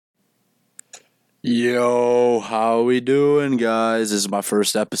Yo, how we doing, guys? This is my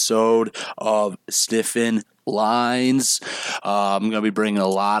first episode of Sniffin Lines. I'm going to be bringing a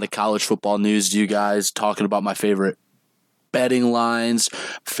lot of college football news to you guys, talking about my favorite betting lines,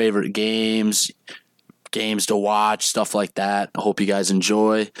 favorite games to watch, stuff like that. I hope you guys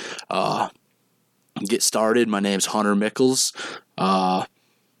enjoy. Get started. My name's Hunter Michels.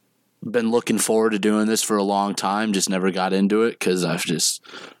 Been looking forward to doing this for a long time, just never got into it because I've just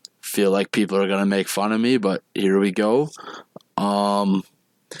feel like people are gonna make fun of me, but here we go. Um,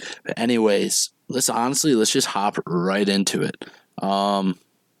 anyways, let's just hop right into it.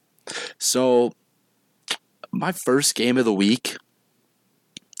 So my first game of the week,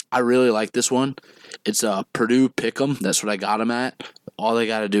 I really like this one. It's Purdue Pick'em. That's what I got them at. All they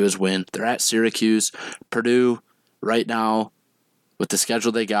got to do is win. They're at Syracuse. Purdue right now with the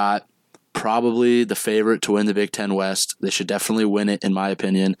schedule they got, probably the favorite to win the Big Ten West. They should definitely win it, in my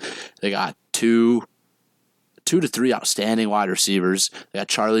opinion. They got two to three outstanding wide receivers. They got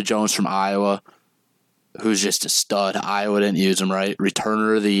Charlie Jones from Iowa, who's just a stud. Iowa didn't use him right.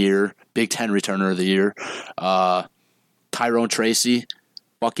 Returner of the year, Big Ten returner of the year. Tyrone Tracy,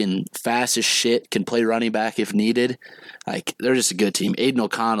 fucking fast as shit, can play running back if needed. Like, they're just a good team. Aiden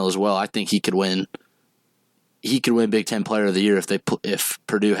O'Connell as well. I think he could win. He could win Big Ten Player of the Year if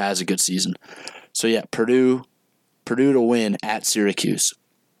Purdue has a good season. So yeah, Purdue to win at Syracuse.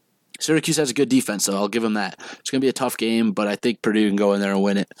 Syracuse has a good defense, so I'll give them that. It's going to be a tough game, but I think Purdue can go in there and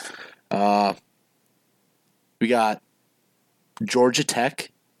win it. We got Georgia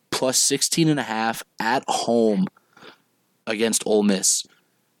Tech plus 16.5 at home against Ole Miss.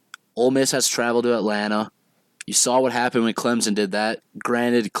 Ole Miss has traveled to Atlanta. You saw what happened when Clemson did that.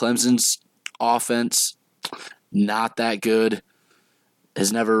 Granted, Clemson's offense, not that good.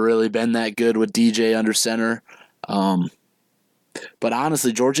 Has never really been that good with DJ under center. But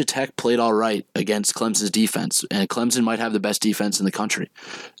honestly, Georgia Tech played all right against Clemson's defense, and Clemson might have the best defense in the country.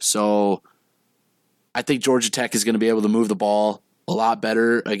 So I think Georgia Tech is going to be able to move the ball a lot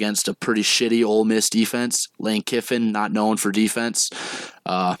better against a pretty shitty Ole Miss defense. Lane Kiffin, not known for defense.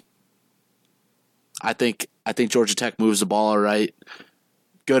 I think Georgia Tech moves the ball all right,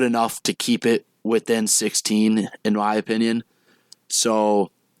 good enough to keep it within 16, in my opinion.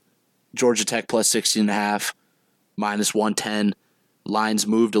 So Georgia Tech plus 16.5, minus 110. Lines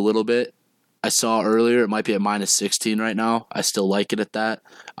moved a little bit. I saw earlier it might be at minus 16 right now. I still like it at that.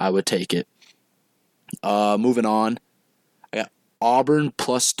 I would take it. Moving on. I got Auburn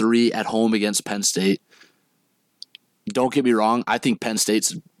plus 3 at home against Penn State. Don't get me wrong. I think Penn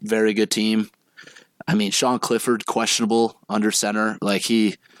State's a very good team. I mean, Sean Clifford, questionable under center. I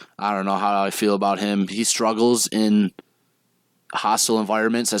don't know how I feel about him. He struggles in hostile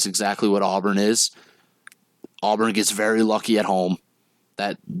environments. That's exactly what Auburn is. Auburn gets very lucky at home.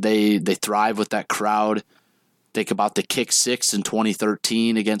 That they thrive with that crowd. Think about the kick six in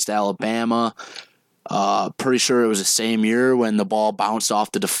 2013 against Alabama. Pretty sure it was the same year when the ball bounced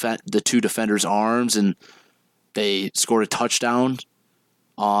off the two defenders' arms and they scored a touchdown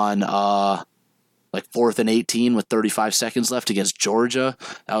on 4th and 18 with 35 seconds left against Georgia.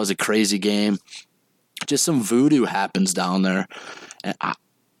 That was a crazy game. Just some voodoo happens down there. And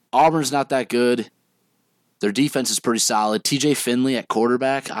Auburn's not that good. Their defense is pretty solid. TJ Finley at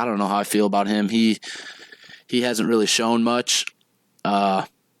quarterback, I don't know how I feel about him. He hasn't really shown much. But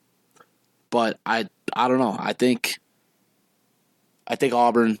I don't know. I think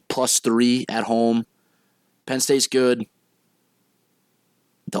Auburn plus 3 at home. Penn State's good.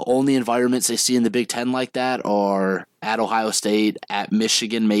 The only environments they see in the Big Ten like that are at Ohio State, at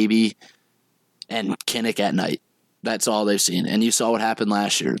Michigan maybe, and Kinnick at night. That's all they've seen. And you saw what happened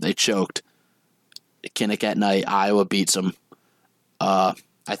last year. They choked. Kinnick at night. Iowa beats them. I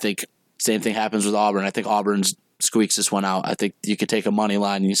think same thing happens with Auburn. I think Auburn squeaks this one out. I think you could take a money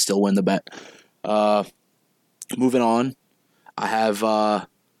line and you still win the bet. Moving on, I have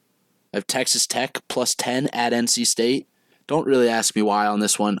Texas Tech plus 10 at NC State. Don't really ask me why on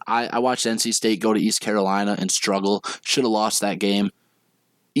this one. I watched NC State go to East Carolina and struggle. Should have lost that game.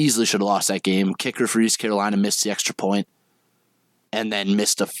 Easily should have lost that game. Kicker for East Carolina missed the extra point and then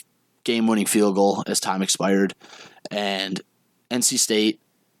missed a game-winning field goal as time expired. And NC State,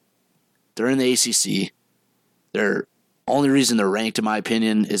 they're in the ACC. Their only reason they're ranked, in my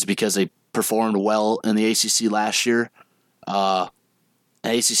opinion, is because they performed well in the ACC last year. And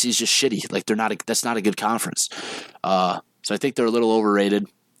ACC is just shitty. Like that's not a good conference. So I think they're a little overrated.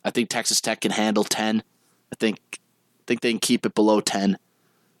 I think Texas Tech can handle 10. I think they can keep it below 10.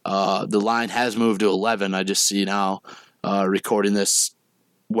 The line has moved to 11. I just see now, recording this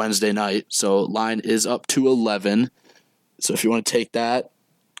Wednesday night. So line is up to 11. So if you want to take that,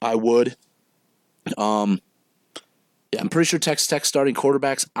 I would. Yeah, I'm pretty sure Texas Tech starting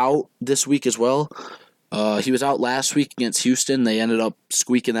quarterback's out this week as well. He was out last week against Houston. They ended up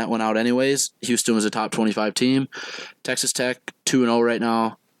squeaking that one out anyways. Houston was a top 25 team. Texas Tech 2-0 right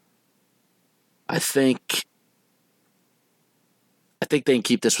now. I think they can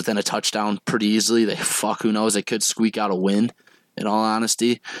keep this within a touchdown pretty easily. Who knows? They could squeak out a win, in all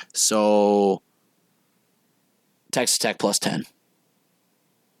honesty. So Texas Tech plus 10.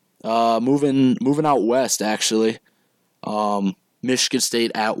 Moving out west, actually. Michigan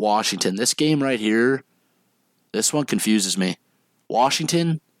State at Washington. This game right here, this one confuses me.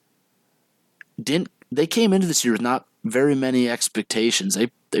 Washington they came into this year with not very many expectations.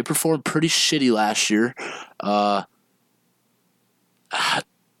 They performed pretty shitty last year. They're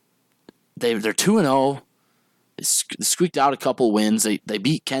 2-0. They squeaked out a couple wins. They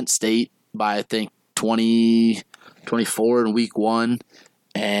beat Kent State by I think 24 in week 1,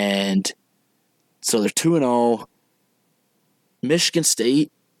 and so they're 2-0. Michigan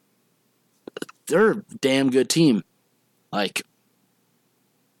State, they're a damn good team. Like,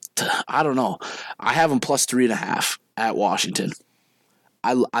 I don't know. I have them plus 3.5 at Washington.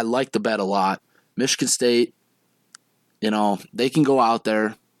 I like the bet a lot. Michigan State, they can go out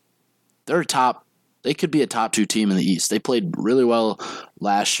there. They could be a top 2 team in the East. They played really well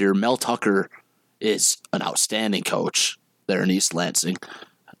last year. Mel Tucker is an outstanding coach there in East Lansing.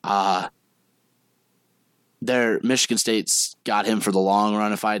 Michigan State's got him for the long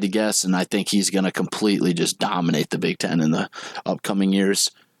run, if I had to guess, and I think he's going to completely just dominate the Big Ten in the upcoming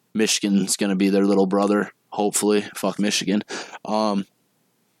years. Michigan's going to be their little brother, hopefully. Fuck Michigan. So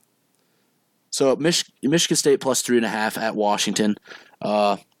Michigan State plus 3.5 at Washington.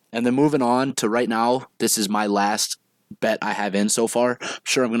 And then moving on to right now, this is my last bet I have in so far. I'm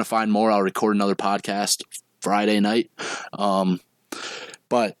sure I'm going to find more. I'll record another podcast Friday night.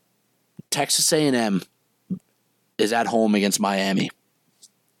 But Texas A&M is at home against Miami.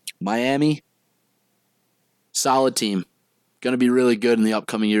 Miami, solid team. Going to be really good in the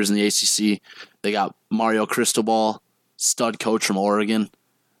upcoming years in the ACC. They got Mario Cristobal, stud coach from Oregon.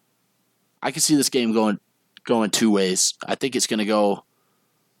 I can see this game going 2 ways. I think it's going to go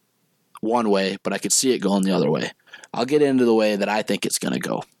one way, but I could see it going the other way. I'll get into the way that I think it's going to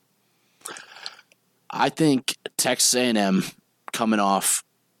go. I think Texas A&M coming off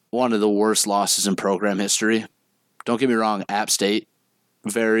one of the worst losses in program history. Don't get me wrong, App State,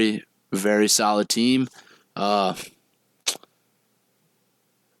 very, very solid team. But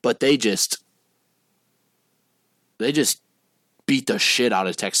they just beat the shit out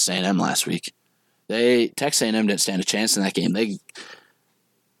of Texas A&M last week. Texas A&M didn't stand a chance in that game. They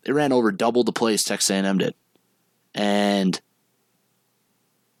ran over double the place Texas A&M did. And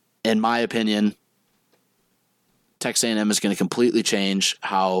in my opinion, Texas A&M is going to completely change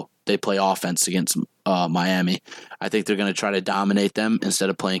how they play offense against Miami. I think they're going to try to dominate them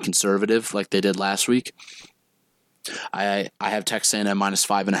instead of playing conservative like they did last week. I have Texas A&M minus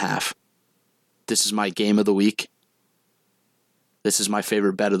 5.5. This is my game of the week. This is my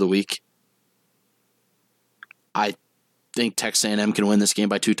favorite bet of the week. I think Texas A&M can win this game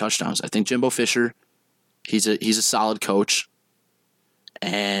by 2 touchdowns. I think Jimbo Fisher, he's a solid coach,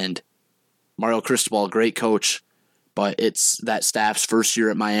 and Mario Cristobal, great coach. But it's that staff's first year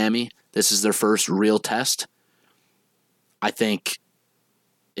at Miami. This is their first real test. I think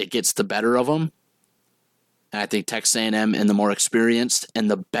it gets the better of them. And I think Texas A&M and the more experienced and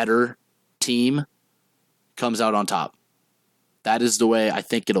the better team comes out on top. That is the way I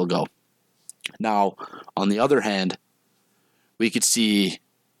think it'll go. Now, on the other hand, we could see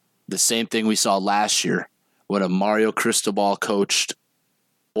the same thing we saw last year when a Mario Cristobal coached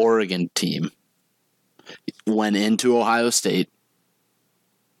Oregon team went into Ohio State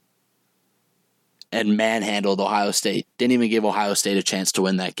and manhandled Ohio State. Didn't even give Ohio State a chance to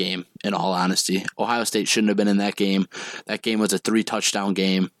win that game, in all honesty. Ohio State shouldn't have been in that game. That game was a 3-touchdown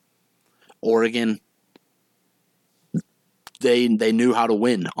game. Oregon, they knew how to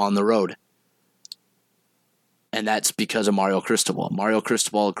win on the road. And that's because of Mario Cristobal. Mario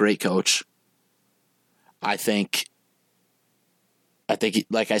Cristobal, a great coach. I think,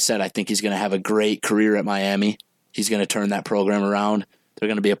 like I said, I think he's going to have a great career at Miami. He's going to turn that program around. They're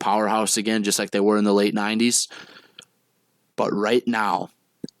going to be a powerhouse again, just like they were in the late 90s. But right now,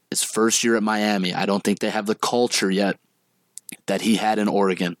 his first year at Miami, I don't think they have the culture yet that he had in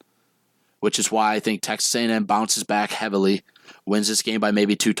Oregon, which is why I think Texas A&M bounces back heavily, wins this game by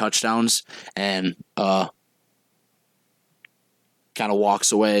maybe 2 touchdowns, and kind of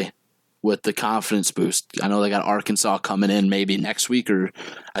walks away with the confidence boost. I know they got Arkansas coming in maybe next week, or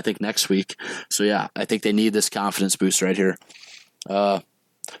I think next week. So, yeah, I think they need this confidence boost right here.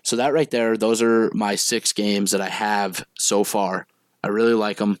 So that right there, those are my 6 games that I have so far. I really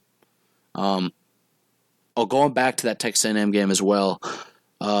like them. Going back to that Texas A&M game as well,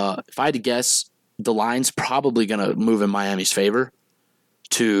 if I had to guess, the line's probably going to move in Miami's favor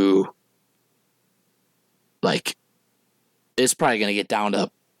to, like, it's probably going to get down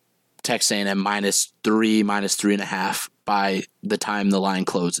to Texas A&M -3, -3.5 by the time the line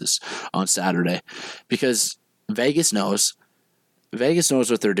closes on Saturday. Because Vegas knows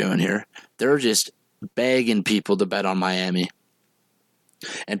what they're doing here. They're just begging people to bet on Miami.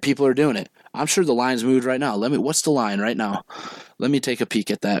 And people are doing it. I'm sure the line's moved right now. What's the line right now? Let me take a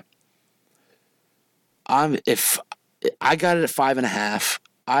peek at that. If I got it at 5.5,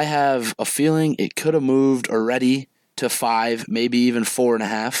 I have a feeling it could have moved already to 5, maybe even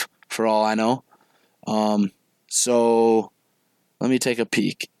 4.5, for all I know. So let me take a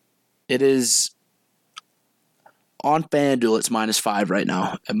peek. It is on FanDuel. It's -5 right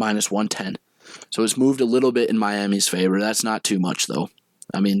now at -110. So it's moved a little bit in Miami's favor. That's not too much though.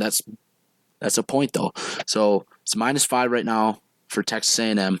 I mean, that's a point though. So it's -5 right now for Texas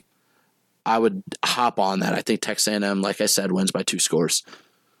A&M. I would hop on that. I think Texas A&M, like I said, wins by 2 scores.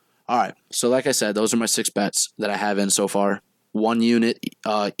 All right. So like I said, those are my 6 bets that I have in so far. 1 unit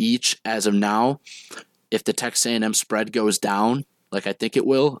each as of now. If the Texas A&M spread goes down, like I think it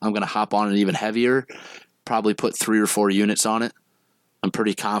will, I'm going to hop on it even heavier. Probably put 3 or 4 units on it. I'm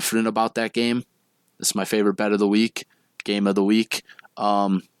pretty confident about that game. This is my favorite bet of the week, game of the week.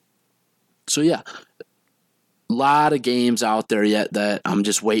 So yeah, a lot of games out there yet that I'm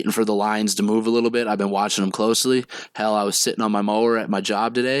just waiting for the lines to move a little bit. I've been watching them closely. Hell, I was sitting on my mower at my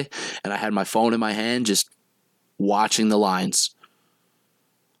job today, and I had my phone in my hand just watching the lines.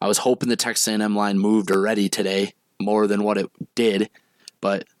 I was hoping the Texas A&M line moved already today, more than what it did,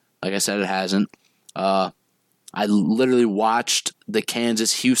 but like I said, it hasn't. I literally watched the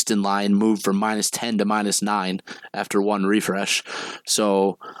Kansas-Houston line move from -10 to -9 after one refresh.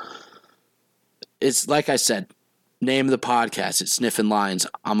 So it's like I said, name of the podcast, it's Sniffin Lines.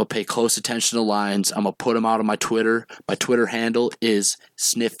 I'm going to pay close attention to lines. I'm going to put them out on my Twitter. My Twitter handle is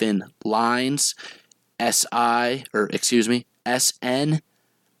Sniffin Lines,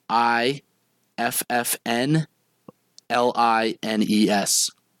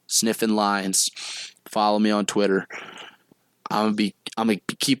 SNIFFNLINES, Sniffin Lines. Follow me on Twitter. I'm gonna be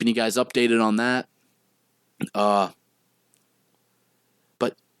keeping you guys updated on that.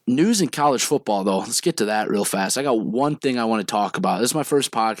 But news in college football, though, let's get to that real fast. I got one thing I want to talk about. This is my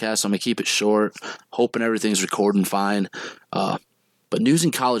first podcast, so I'm gonna keep it short. Hoping everything's recording fine. But news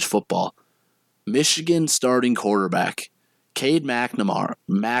in college football: Michigan starting quarterback Cade McNamara.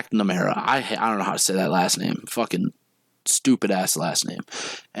 I don't know how to say that last name. Fucking stupid ass last name.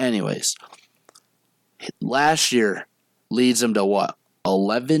 Anyways. Last year leads them to what?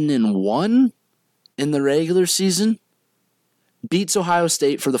 11-1 in the regular season? Beats Ohio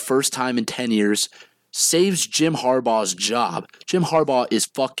State for the first time in 10 years. Saves Jim Harbaugh's job. Jim Harbaugh is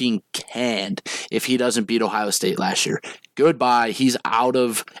fucking canned if he doesn't beat Ohio State last year. Goodbye. He's out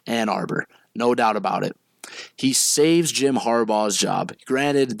of Ann Arbor. No doubt about it. He saves Jim Harbaugh's job.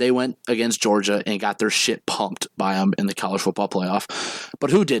 Granted, they went against Georgia and got their shit pumped by him in the college football playoff.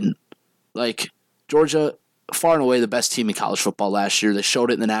 But who didn't? Like, Georgia, far and away the best team in college football last year. They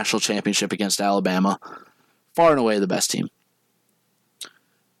showed it in the national championship against Alabama. Far and away the best team.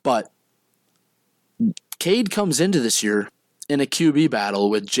 But Cade comes into this year in a QB battle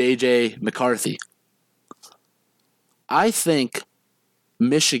with J.J. McCarthy. I think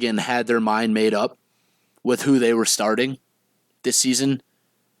Michigan had their mind made up with who they were starting this season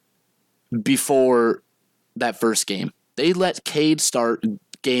before that first game. They let Cade start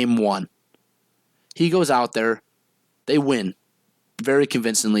game 1. He goes out there. They win very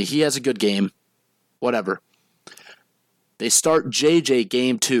convincingly. He has a good game. Whatever. They start JJ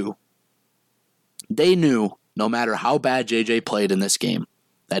game 2. They knew no matter how bad JJ played in this game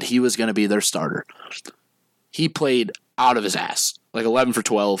that he was going to be their starter. He played out of his ass. Like 11 for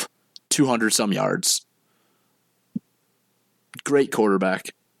 12, 200 some yards. Great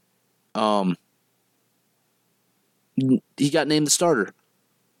quarterback. He got named the starter.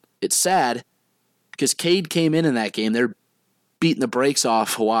 It's sad because Cade came in that game. They're beating the brakes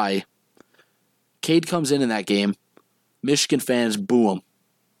off Hawaii. Cade comes in that game. Michigan fans boo him.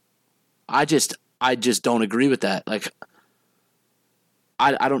 I just don't agree with that. Like,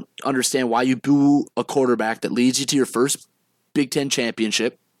 I don't understand why you boo a quarterback that leads you to your first Big Ten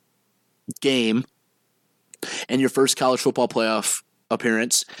championship game and your first college football playoff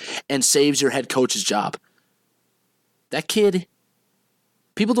appearance and saves your head coach's job. That kid,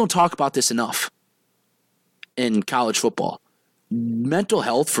 people don't talk about this enough in college football. mental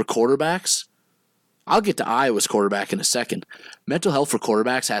health for quarterbacks, I'll get to Iowa's quarterback in a second. Mental health for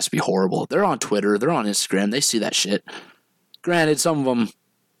quarterbacks has to be horrible. They're on Twitter. They're on Instagram. They see that shit. Granted, some of them,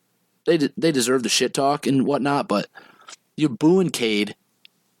 they deserve the shit talk and whatnot, but you booing Cade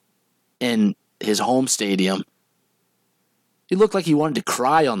in his home stadium. He looked like he wanted to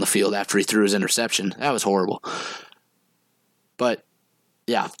cry on the field after he threw his interception. That was horrible. But,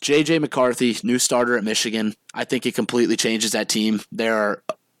 yeah, J.J. McCarthy, new starter at Michigan. I think it completely changes that team. They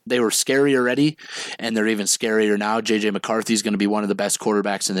were scary already, and they're even scarier now. J.J. McCarthy is going to be one of the best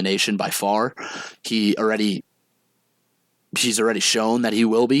quarterbacks in the nation by far. He's already shown that he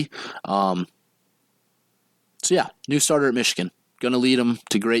will be. So, yeah, new starter at Michigan. Going to lead them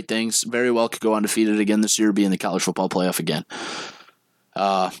to great things. Very well could go undefeated again this year, be in the college football playoff again.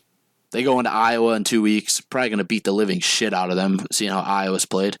 They go into Iowa in 2 weeks. Probably going to beat the living shit out of them, seeing how Iowa's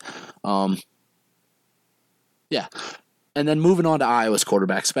played. Yeah. And then moving on to Iowa's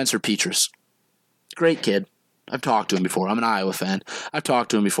quarterback, Spencer Petras. Great kid. I've talked to him before. I'm an Iowa fan. I've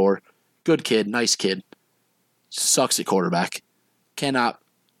talked to him before. Good kid, nice kid. Sucks at quarterback. Cannot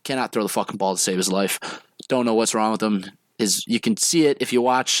throw the fucking ball to save his life. Don't know what's wrong with him. You can see it if you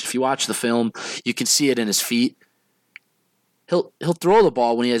watch the film. You can see it in his feet. He'll throw the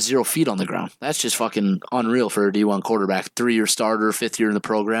ball when he has 0 feet on the ground. That's just fucking unreal for a D1 quarterback. 3-year starter, 5th year in the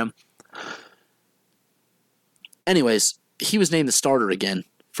program. Anyways, he was named the starter again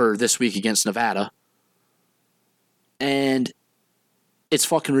for this week against Nevada. And it's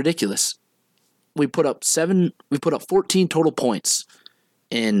fucking ridiculous. We put up 14 total points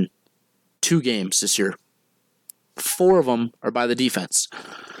in 2 games this year. 4 of them are by the defense.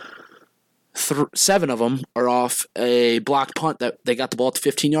 7 of them are off a blocked punt that they got the ball at the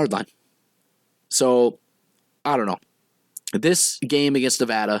 15-yard line. So, I don't know. This game against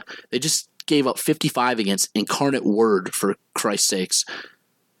Nevada, they just gave up 55 against Incarnate Word, for Christ's sakes.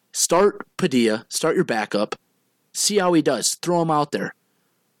 Start Padilla, start your backup, see how he does, throw him out there.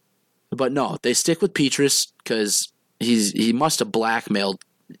 But no, they stick with Petras because he must have blackmailed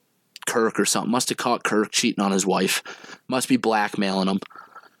Kirk or something. Must have caught Kirk cheating on his wife. Must be blackmailing him.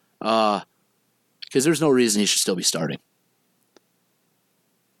 Because there's no reason he should still be starting.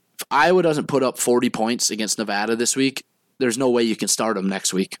 If Iowa doesn't put up 40 points against Nevada this week, there's no way you can start him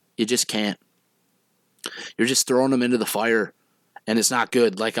next week. You just can't. You're just throwing him into the fire, and it's not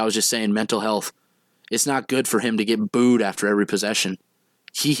good. Like I was just saying, mental health. It's not good for him to get booed after every possession.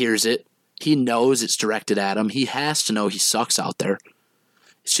 He hears it. He knows it's directed at him. He has to know he sucks out there.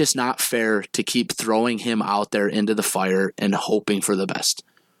 It's just not fair to keep throwing him out there into the fire and hoping for the best.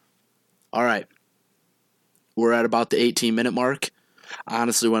 All right. We're at about the 18-minute mark. I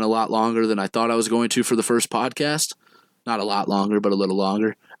honestly went a lot longer than I thought I was going to for the first podcast. Not a lot longer, but a little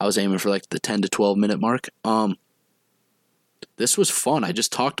longer. I was aiming for like the 10 to 12-minute mark. This was fun. I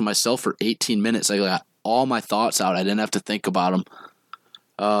just talked to myself for 18 minutes. I got all my thoughts out. I didn't have to think about them.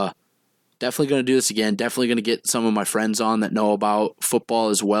 Definitely going to do this again. Definitely going to get some of my friends on that know about football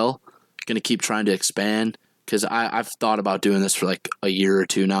as well. Going to keep trying to expand because I've thought about doing this for like a year or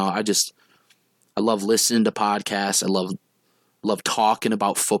 2 now. I love listening to podcasts. I love talking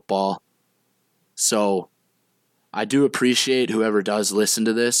about football. So I do appreciate whoever does listen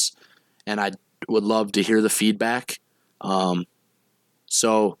to this, and I would love to hear the feedback.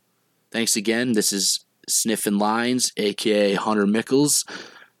 So thanks again. This is Sniffin Lines, a.k.a. Hunter Michels.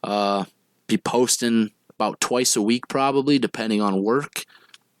 Be posting about twice a week probably, depending on work.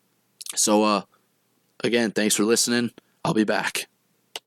 So, again, thanks for listening. I'll be back.